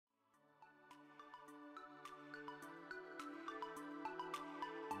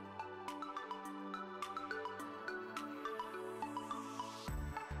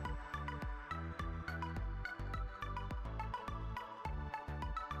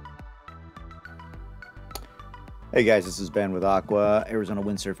Hey guys, this is Ben with AWKWA, Arizona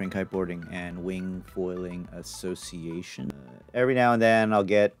Windsurfing, Kiteboarding, and Wing Foiling Association. Every now and then I'll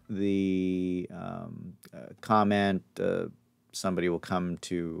get the comment, somebody will come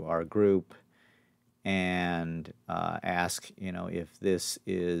to our group and ask, if this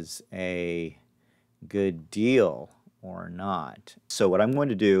is a good deal or not. So what I'm going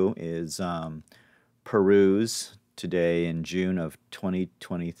to do is peruse today in June of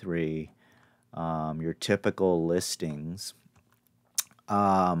 2023 your typical listings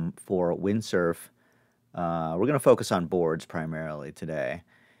for windsurf. We're going to focus on boards primarily today.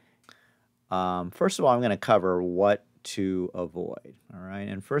 First of all, I'm going to cover what to avoid. All right,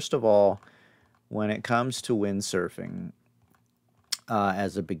 and first of all, when it comes to windsurfing,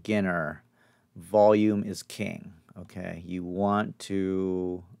 as a beginner, volume is king. Okay, you want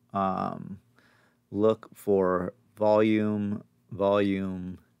to look for volume,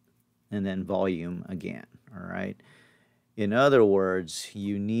 and then volume again. All right. In other words,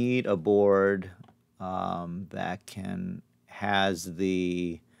 you need a board that has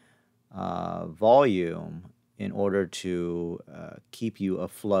the volume in order to keep you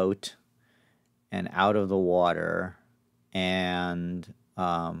afloat and out of the water and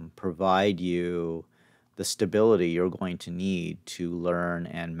provide you the stability you're going to need to learn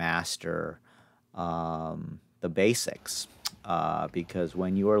and master the basics. Because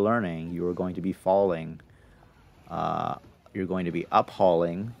when you are learning, you are going to be falling. You're going to be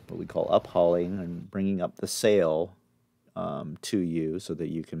uphauling, what we call uphauling, and bringing up the sail to you so that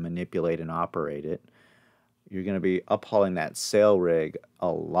you can manipulate and operate it. You're going to be uphauling that sail rig a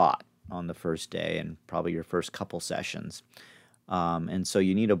lot on the first day and probably your first couple sessions. And so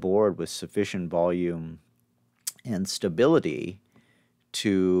you need a board with sufficient volume and stability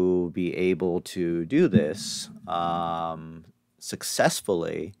to be able to do this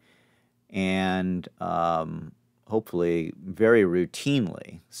successfully and hopefully very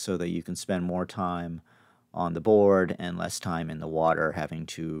routinely, so that you can spend more time on the board and less time in the water having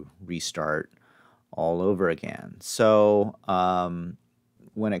to restart all over again. So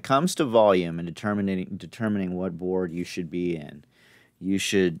when it comes to volume and determining what board you should be in, you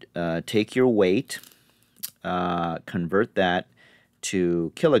should take your weight, convert that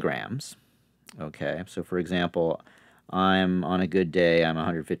to kilograms. Okay, so for example, I'm on a good day, I'm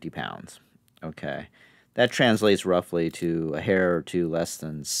 150 pounds. Okay, that translates roughly to a hair or two less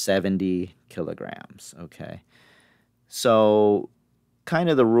than 70 kilograms. Okay, so kind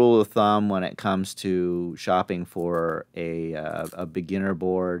of the rule of thumb when it comes to shopping for a beginner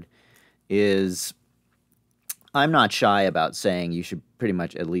board is, I'm not shy about saying you should pretty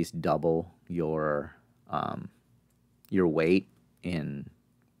much at least double your weight in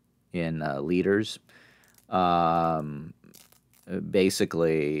liters.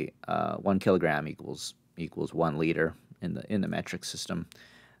 Basically, 1 kilogram equals 1 liter in the metric system,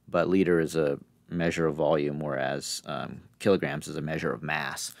 but liter is a measure of volume, whereas kilograms is a measure of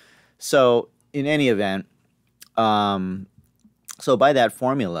mass. So in any event, so by that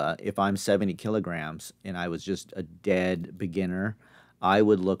formula, if I'm 70 kilograms and I was just a dead beginner, I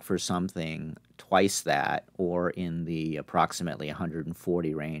would look for something twice that, or in the approximately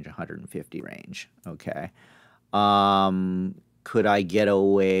 140 range, 150 range. Okay. Could I get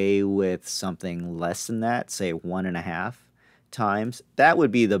away with something less than that, say 1.5 times? That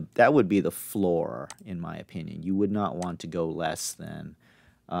would be the floor, in my opinion. You would not want to go less than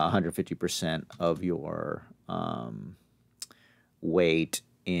 150% of your weight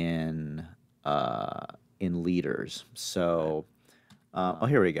in liters. So, oh,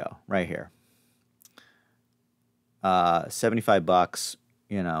 here we go, right here. 75 bucks,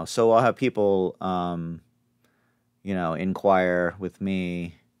 so I'll have people, inquire with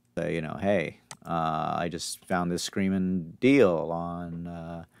me, say, hey, I just found this screaming deal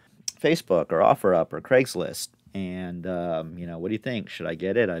on Facebook or OfferUp or Craigslist, and, what do you think? Should I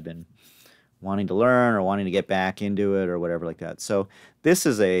get it? I've been wanting to learn or wanting to get back into it or whatever like that. So this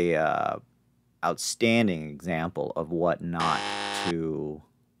is a outstanding example of what not to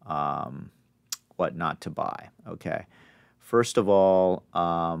buy. Okay, first of all,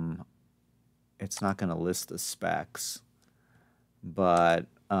 it's not going to list the specs, but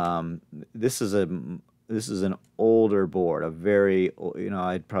this is an older board, a very,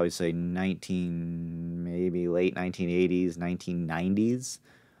 I'd probably say maybe late 1980s, 1990s,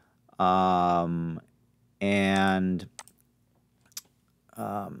 and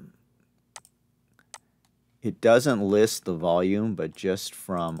it doesn't list the volume, but just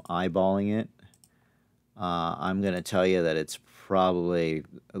from eyeballing it, I'm going to tell you that it's probably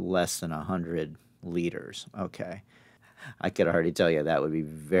less than 100 liters. Okay. I could already tell you that would be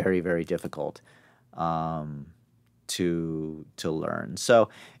very, very difficult to learn. So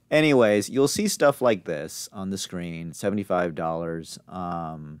anyways, you'll see stuff like this on the screen,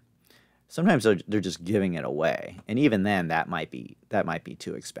 $75. Sometimes they're just giving it away, and even then that might be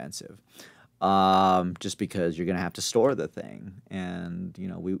too expensive. Just because you're going to have to store the thing, and you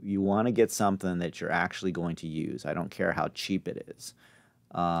know, you want to get something that you're actually going to use. I don't care how cheap it is,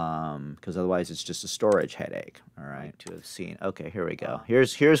 because otherwise it's just a storage headache. All right, to have seen. Okay, here we go.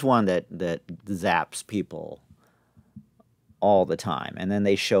 Here's one that zaps people all the time, and then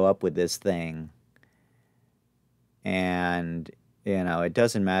they show up with this thing, and you know, it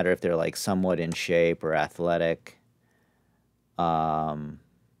doesn't matter if they're like somewhat in shape or athletic.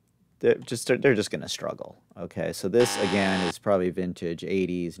 They're just going to struggle. Okay, so this again is probably vintage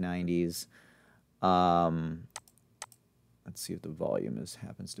 80s, 90s. Let's see if the volume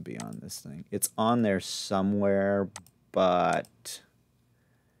happens to be on this thing. It's on there somewhere, but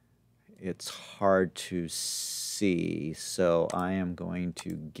it's hard to see. So I am going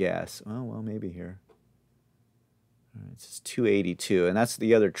to guess. Oh well, maybe here. It's 282, and that's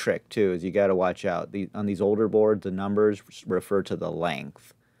the other trick too. Is you got to watch out. On these older boards, the numbers refer to the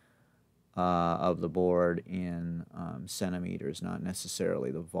length of the board in centimeters, not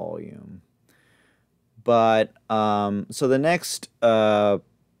necessarily the volume. But so the next,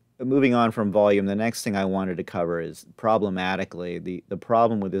 moving on from volume, the next thing I wanted to cover is problematically the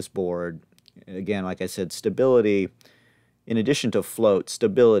problem with this board. Again, like I said, stability. In addition to float,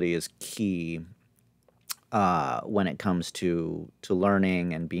 stability is key when it comes to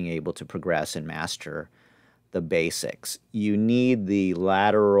learning and being able to progress and master the basics. You need the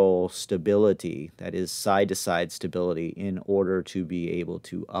lateral stability, that is side-to-side stability, in order to be able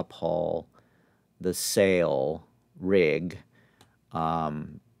to uphaul the sail rig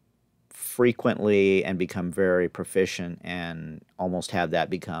frequently and become very proficient and almost have that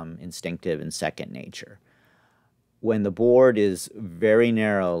become instinctive and second nature. When the board is very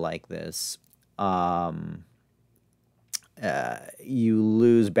narrow like this, you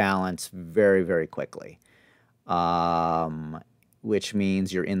lose balance very, very quickly, which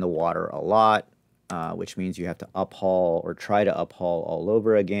means you're in the water a lot, which means you have to uphaul or try to uphaul all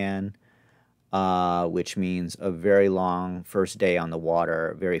over again, which means a very long first day on the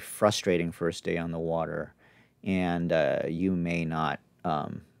water, very frustrating first day on the water, and you may not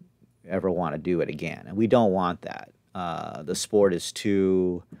ever want to do it again. And we don't want that. The sport is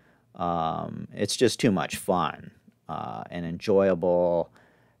too, it's just too much fun and enjoyable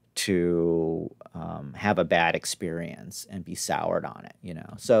to have a bad experience and be soured on it, you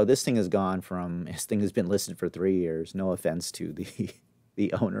know. So this thing has gone from, this thing has been listed for 3 years, no offense to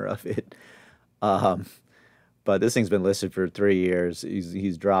the owner of it. But this thing's been listed for 3 years.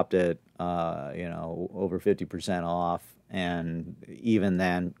 He's dropped it, you know, over 50% off. And even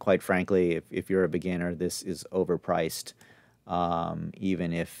then, quite frankly, if you're a beginner, this is overpriced.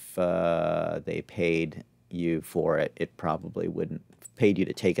 Even if they paid you for it, it probably wouldn't, paid you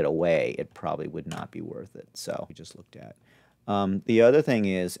to take it away, it probably would not be worth it. So we just looked at. The other thing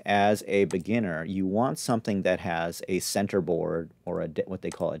is, as a beginner, you want something that has a center board or what they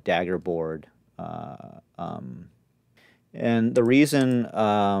call a dagger board. And the reason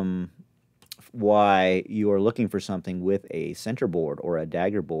why you are looking for something with a center board or a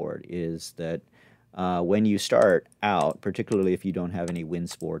dagger board is that when you start out, particularly if you don't have any wind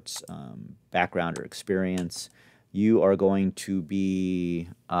sports background or experience, you are going to be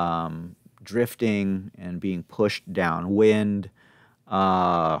drifting and being pushed downwind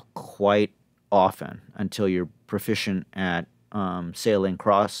quite often until you're proficient at sailing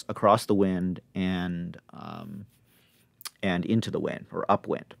across the wind and into the wind or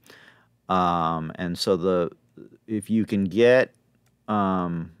upwind. And so if you can get,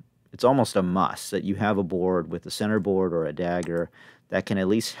 it's almost a must that you have a board with a center board or a dagger that can at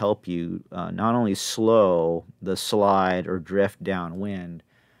least help you not only slow the slide or drift downwind,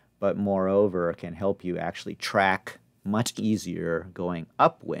 but moreover can help you actually track much easier going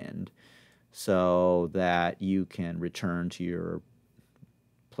upwind so that you can return to your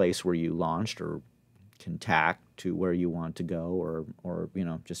place where you launched or can tack to where you want to go, or you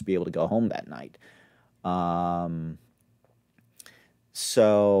know, just be able to go home that night.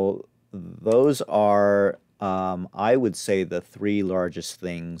 So those are, I would say, the 3 largest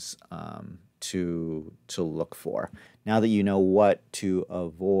things to look for. Now that you know what to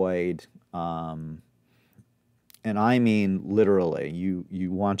avoid, and I mean literally,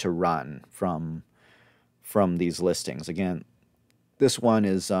 you want to run from these listings. Again, this one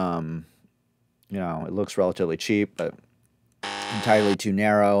is, you know, it looks relatively cheap, but entirely too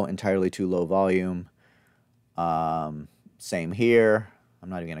narrow, entirely too low volume. Same here. I'm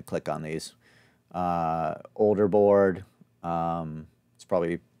not even going to click on these. older board. It's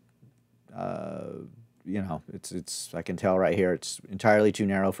probably, you know, it's I can tell right here it's entirely too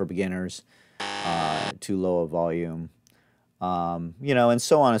narrow for beginners, too low a volume, you know, and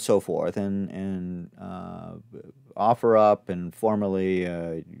so on and so forth, and offer up and formerly,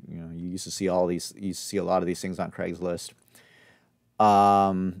 you know, you used to see you used to see a lot of these things on Craigslist.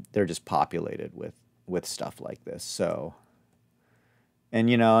 They're just populated with stuff like this. So, and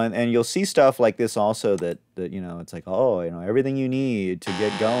you know, and you'll see stuff like this also that you know, it's like, oh, you know, everything you need to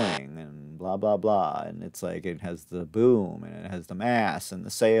get going and blah blah blah, and it's like it has the boom and it has the mass and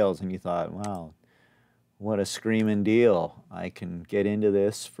the sails, and you thought, wow, what a screaming deal! I can get into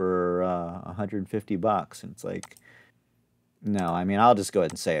this for $150, and it's like, no, I mean, I'll just go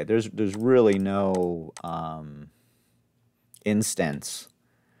ahead and say it. There's really no instance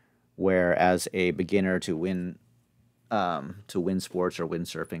where, as a beginner to wind sports or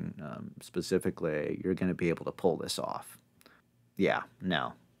windsurfing specifically, you're going to be able to pull this off. Yeah,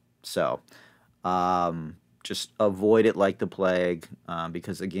 no. So just avoid it like the plague,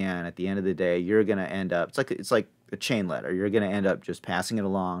 because again, at the end of the day, you're going to end up. It's like a chain letter. You're going to end up just passing it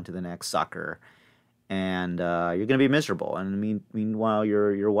along to the next sucker, and you're going to be miserable. And meanwhile,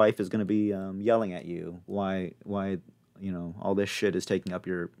 your wife is going to be yelling at you. Why you know, all this shit is taking up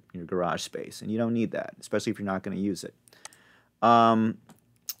your garage space, and you don't need that, especially if you're not going to use it.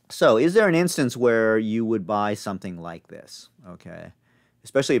 So is there an instance where you would buy something like this? Okay,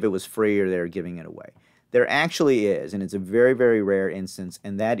 especially if it was free or they're giving it away. There actually is, and it's a very, very rare instance,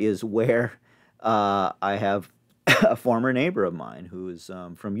 and that is where I have a former neighbor of mine who is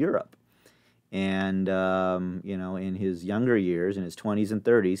from Europe. And, you know, in his younger years, in his 20s and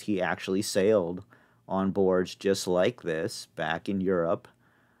 30s, he actually sailed on boards just like this back in Europe.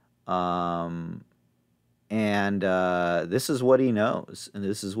 This is what he knows, and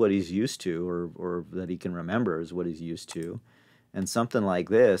this is what he's used to, or that he can remember is what he's used to. And something like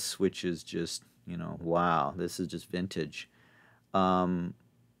this, which is just, you know, wow, this is just vintage.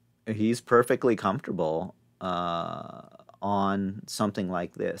 He's perfectly comfortable on something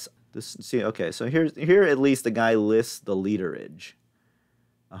like this. See, okay, so here at least the guy lists the literage,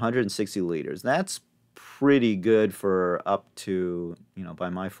 160 liters. That's pretty good for up to, you know, by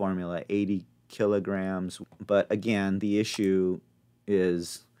my formula, 80 kilograms. But again, the issue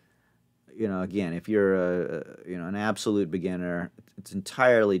is, you know, again, if you're you know, an absolute beginner, it's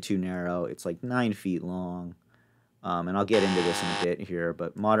entirely too narrow. It's like 9 feet long. And I'll get into this in a bit here,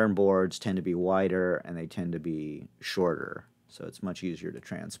 but modern boards tend to be wider and they tend to be shorter, so it's much easier to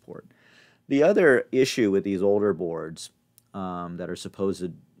transport. The other issue with these older boards that are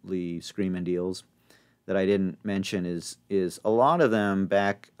supposedly screaming deals that I didn't mention is a lot of them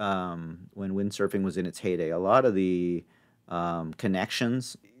back when windsurfing was in its heyday, a lot of the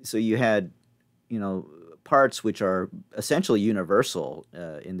connections, so you had, you know, parts which are essentially universal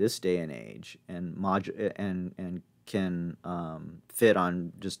in this day and age, and can fit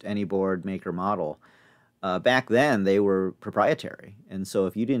on just any board, make, or model. Back then, they were proprietary, and so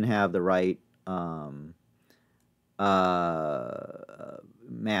if you didn't have the right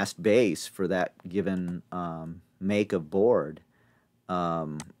mast base for that given make of board,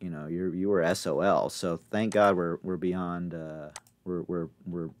 you know, you were SOL. So thank God we're beyond we're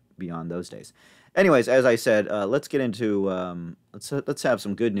beyond those days. Anyways, as I said, let's get into let's have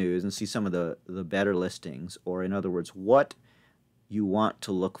some good news and see some of the better listings, or in other words, what you want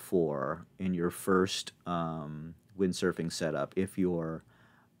to look for in your first windsurfing setup if you're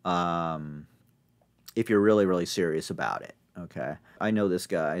really, really serious about it. Okay, I know this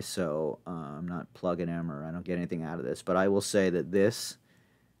guy, so I'm not plugging him or I don't get anything out of this, but I will say that this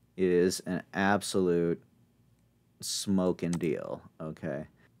is an absolute smoking deal. Okay,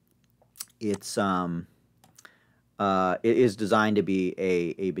 it's it is designed to be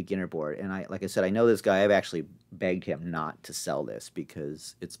a beginner board, and like I said, I know this guy. I've actually begged him not to sell this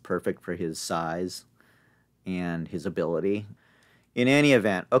because it's perfect for his size and his ability. In any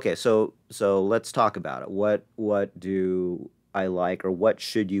event, okay, so let's talk about it. What do I like, or what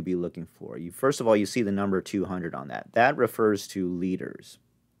should you be looking for? First of all, you see the number 200 on that. That refers to liters.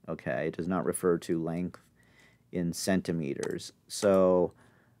 Okay, it does not refer to length in centimeters. So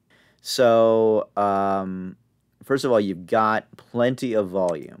first of all, you've got plenty of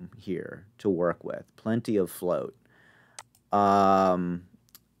volume here to work with, plenty of float. And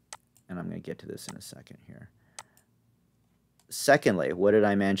I'm going to get to this in a second here. Secondly, what did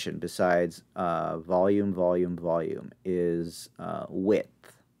I mention besides volume is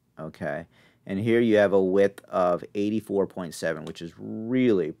width, okay? And here you have a width of 84.7, which is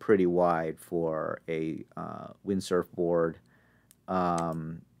really pretty wide for a windsurf board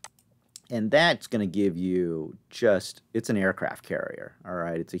And that's going to give you just, it's an aircraft carrier, all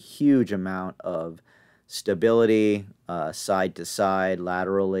right? It's a huge amount of stability, side to side,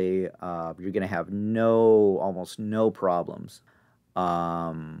 laterally. You're going to have almost no problems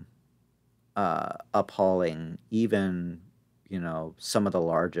uphauling even, some of the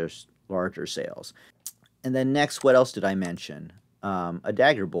larger sails. And then next, what else did I mention? A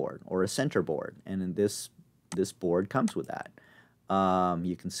dagger board or a center board, and in this board comes with that.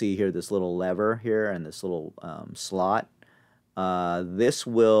 You can see here this little lever here and this little slot. This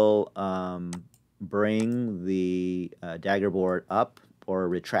will bring the dagger board up or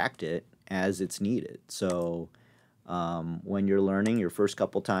retract it as it's needed. So when you're learning your first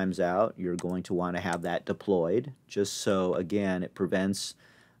couple times out, you're going to want to have that deployed, just so, again, it prevents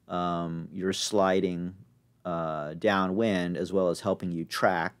your sliding downwind, as well as helping you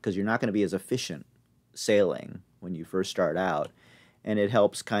track, because you're not going to be as efficient sailing when you first start out. And it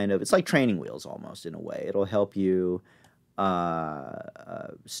helps it's like training wheels almost, in a way. It'll help you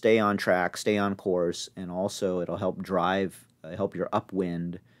stay on track, stay on course, and also it'll help help your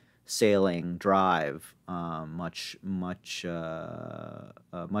upwind sailing drive much more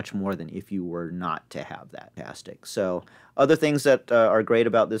than if you were not to have that. Fantastic. So other things that are great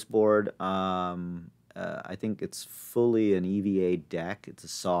about this board, I think it's fully an EVA deck. It's a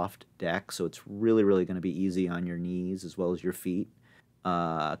soft deck, so it's really, really going to be easy on your knees as well as your feet.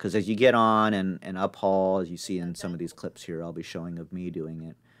 Because as you get on and uphaul, as you see in some of these clips here, I'll be showing of me doing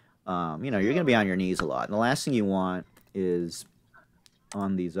it, you're going to be on your knees a lot. And the last thing you want is,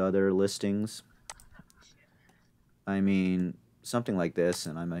 on these other listings, I mean, something like this,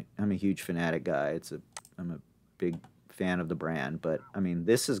 and I'm a huge Fanatic guy. I'm a big fan of the brand, but I mean,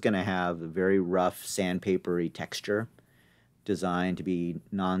 this is going to have a very rough sandpapery texture, designed to be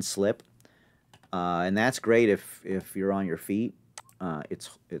non-slip, and that's great if you're on your feet.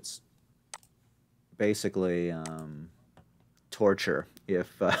 It's basically torture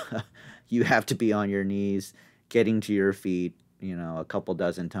if you have to be on your knees getting to your feet, a couple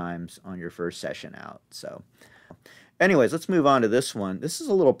dozen times on your first session out. So anyways, let's move on to this one. This is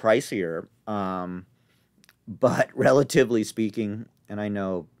a little pricier, but relatively speaking, and I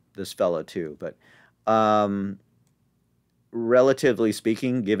know this fellow too, but relatively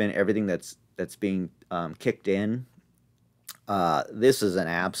speaking, given everything that's being kicked in, this is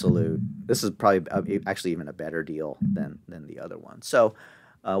this is probably actually even a better deal than the other one. So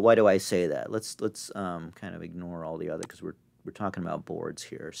why do I say that? Let's kind of ignore all the other, because we're talking about boards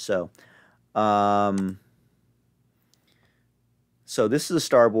here. So so this is a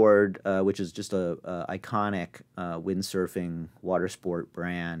starboard, which is just a iconic windsurfing water sport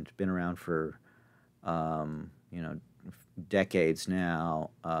brand. Been around for decades now.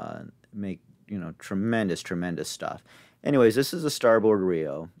 Make tremendous stuff. Anyways, this is a starboard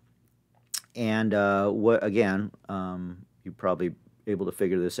Rio, and you're probably able to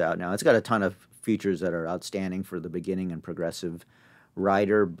figure this out now. It's got a ton of features that are outstanding for the beginning and progressive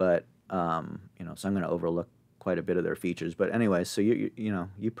rider, but so I'm going to overlook quite a bit of their features. But anyway, so you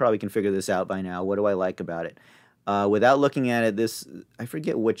probably can figure this out by now. What do I like about it? Without looking at it, I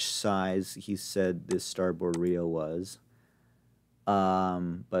forget which size he said this starboard Rio was.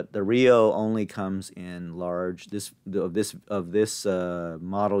 But the Rio only comes in large. This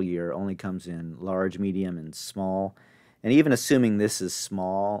model year only comes in large, medium, and small. And even assuming this is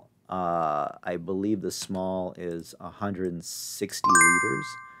small, I believe the small is 160 liters.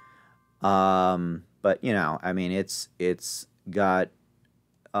 But I mean, it's got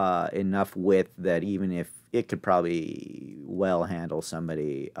enough width that even if it could probably well handle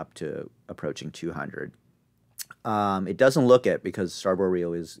somebody up to approaching 200. It doesn't look it, because starboard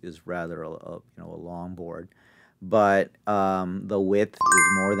Rio is rather a long board, but the width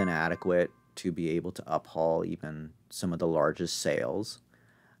is more than adequate to be able to uphaul even some of the largest sails.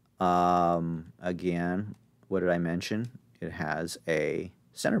 Again, what did I mention? It has a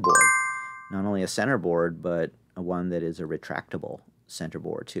centerboard. Not only a centerboard, but one that is a retractable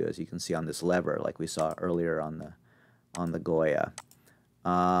centerboard too, as you can see on this lever, like we saw earlier on the AWKWA.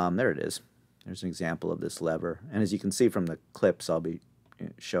 There it is. There's an example of this lever, and as you can see from the clips I'll be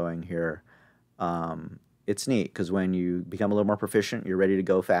showing here, it's neat because when you become a little more proficient, you're ready to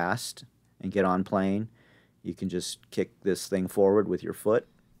go fast and get on plane, you can just kick this thing forward with your foot,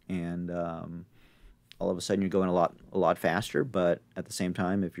 and all of a sudden you're going a lot faster. But at the same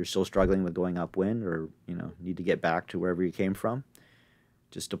time, if you're still struggling with going upwind, or need to get back to wherever you came from,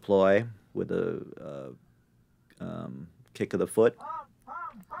 just deploy with a kick of the foot.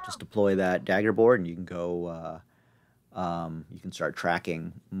 Just deploy that dagger board, and you can go. You can start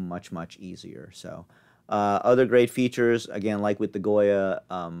tracking much easier. So other great features, again, like with the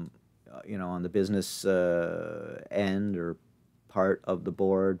AWKWA, on the business end or part of the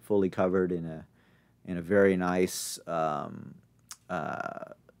board, fully covered in a very nice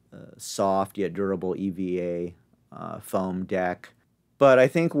soft yet durable EVA foam deck. But I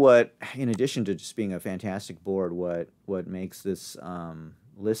think in addition to just being a fantastic board, what makes this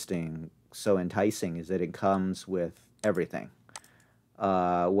listing so enticing is that it comes with everything.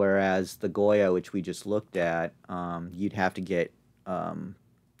 Whereas the Goya, which we just looked at, you'd have to get the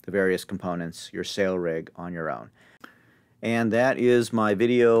various components, your sail rig, on your own. And that is my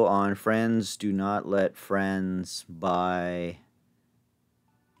video on friends do not let friends buy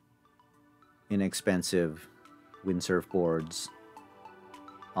inexpensive windsurf boards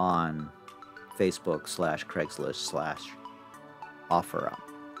on Facebook/Craigslist/OfferUp.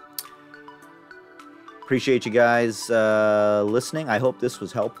 Appreciate you guys listening. I hope this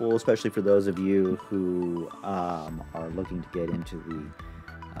was helpful, especially for those of you who are looking to get into the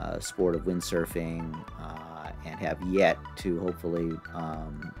sport of windsurfing and have yet to hopefully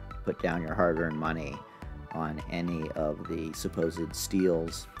put down your hard-earned money on any of the supposed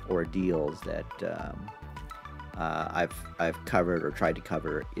steals or deals that I've covered or tried to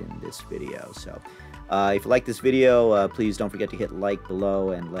cover in this video. So if you like this video, please don't forget to hit like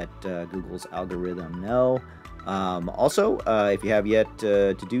below and let Google's algorithm know. Also, if you have yet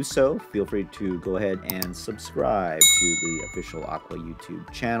to do so, feel free to go ahead and subscribe to the official AWKWA YouTube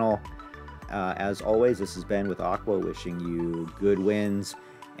channel. As always, this has been with AWKWA, wishing you good winds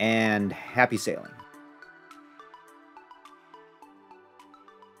and happy sailing.